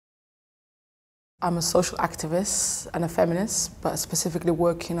I'm a social activist and a feminist, but specifically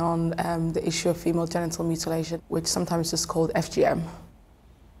working on the issue of female genital mutilation, which sometimes is called FGM.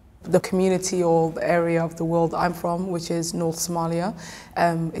 The community or the area of the world I'm from, which is North Somalia,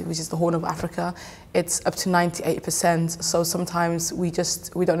 which is the Horn of Africa, it's up to 98%. So sometimes we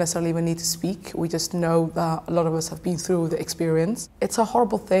don't necessarily even need to speak. We just know that a lot of us have been through the experience. It's a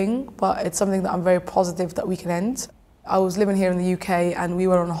horrible thing, but it's something that I'm very positive that we can end. I was living here in the UK and we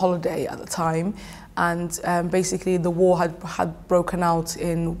were on holiday at the time, and basically the war had broken out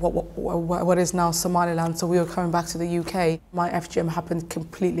in what is now Somaliland, so we were coming back to the UK. My FGM happened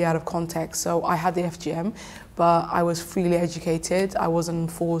completely out of context, so I had the FGM, but I was freely educated. I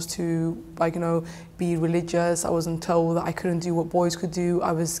wasn't forced to, be religious. I wasn't told that I couldn't do what boys could do.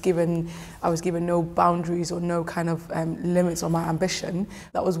 I was given no boundaries or no kind of limits on my ambition.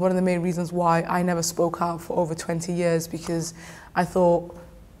 That was one of the main reasons why I never spoke out for over 20 years, because I thought,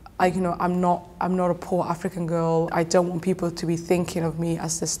 I'm not a poor African girl. I don't want people to be thinking of me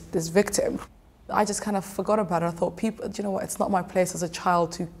as this victim. I just kind of forgot about it. I thought, people, do you know what? It's not my place as a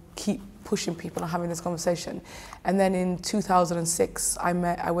child to keep pushing people and having this conversation. And then in 2006,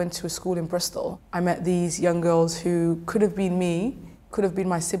 I went to a school in Bristol. I met these young girls who could have been me, could have been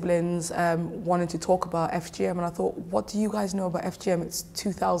my siblings, wanting to talk about FGM. And I thought, what do you guys know about FGM? It's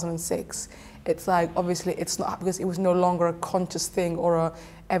 2006. It's like, obviously it's not, because it was no longer a conscious thing or a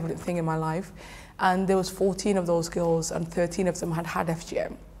evident thing in my life. And there was 14 of those girls and 13 of them had had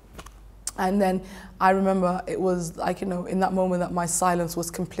FGM. And then I remember it was like, in that moment that my silence was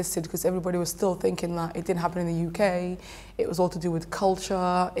complicit, because everybody was still thinking that it didn't happen in the UK. It was all to do with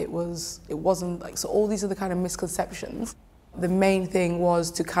culture. It wasn't like, so all these are the kind of misconceptions. The main thing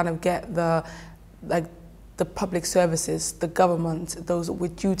was to kind of get the public services, the government, those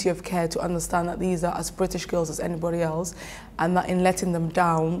with duty of care, to understand that these are as British girls as anybody else, and that in letting them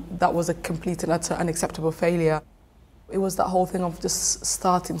down, that was a complete and utter unacceptable failure. It was that whole thing of just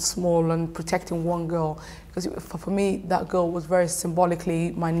starting small and protecting one girl, because for me, that girl was very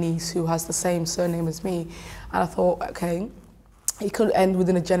symbolically my niece, who has the same surname as me. And I thought, okay, it could end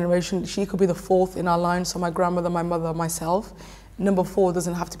within a generation. She could be the fourth in our line, so my grandmother, my mother, myself. Number 4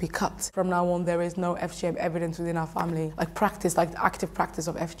 doesn't have to be cut. From now on, there is no FGM evidence within our family, like practice, like the active practice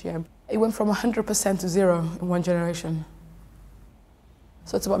of FGM. It went from 100% to 0 in one generation.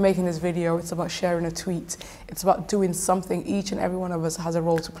 So it's about making this video, it's about sharing a tweet, it's about doing something. Each and every one of us has a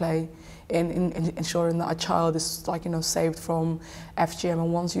role to play in ensuring that a child is saved from FGM.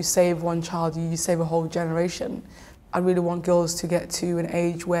 And once you save one child, you save a whole generation. I really want girls to get to an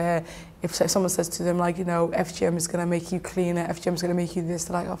age where if someone says to them, FGM is going to make you cleaner, FGM is going to make you this,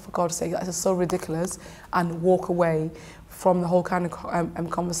 they're like, oh, for God's sake, that's just so ridiculous, and walk away from the whole kind of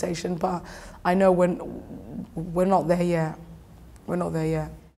conversation. But I know we're not there yet. We're not there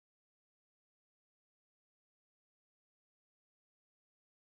yet.